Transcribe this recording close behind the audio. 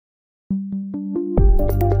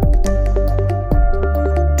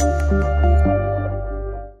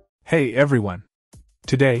Hey everyone!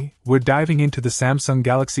 Today, we're diving into the Samsung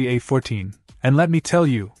Galaxy A14, and let me tell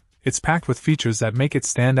you, it's packed with features that make it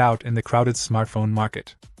stand out in the crowded smartphone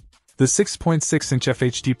market. The 6.6-inch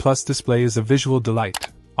FHD Plus display is a visual delight,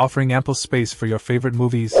 offering ample space for your favorite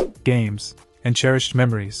movies, games, and cherished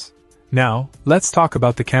memories. Now, let's talk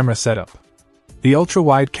about the camera setup. The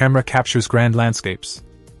ultra-wide camera captures grand landscapes,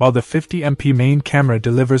 while the 50MP main camera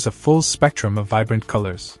delivers a full spectrum of vibrant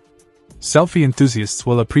colors. Selfie enthusiasts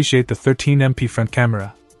will appreciate the 13MP front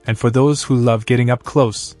camera, and for those who love getting up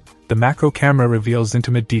close, the macro camera reveals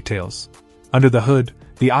intimate details. Under the hood,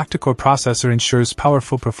 the octa-core processor ensures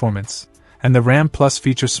powerful performance, and the RAM Plus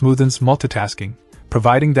feature smoothens multitasking,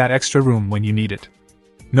 providing that extra room when you need it.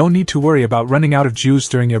 No need to worry about running out of juice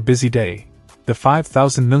during your busy day. The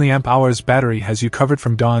 5000 mAh battery has you covered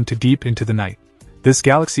from dawn to deep into the night. This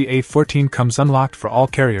Galaxy A14 comes unlocked for all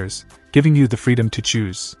carriers, giving you the freedom to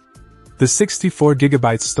choose. The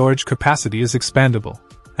 64GB storage capacity is expandable,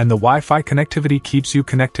 and the Wi-Fi connectivity keeps you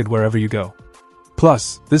connected wherever you go.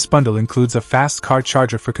 Plus, this bundle includes a fast car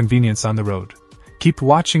charger for convenience on the road. Keep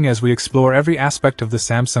watching as we explore every aspect of the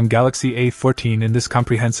Samsung Galaxy A14 in this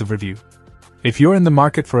comprehensive review. If you're in the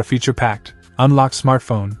market for a feature-packed, unlocked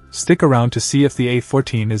smartphone, stick around to see if the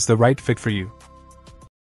A14 is the right fit for you.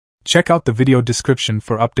 Check out the video description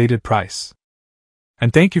for updated price.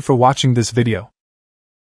 And thank you for watching this video.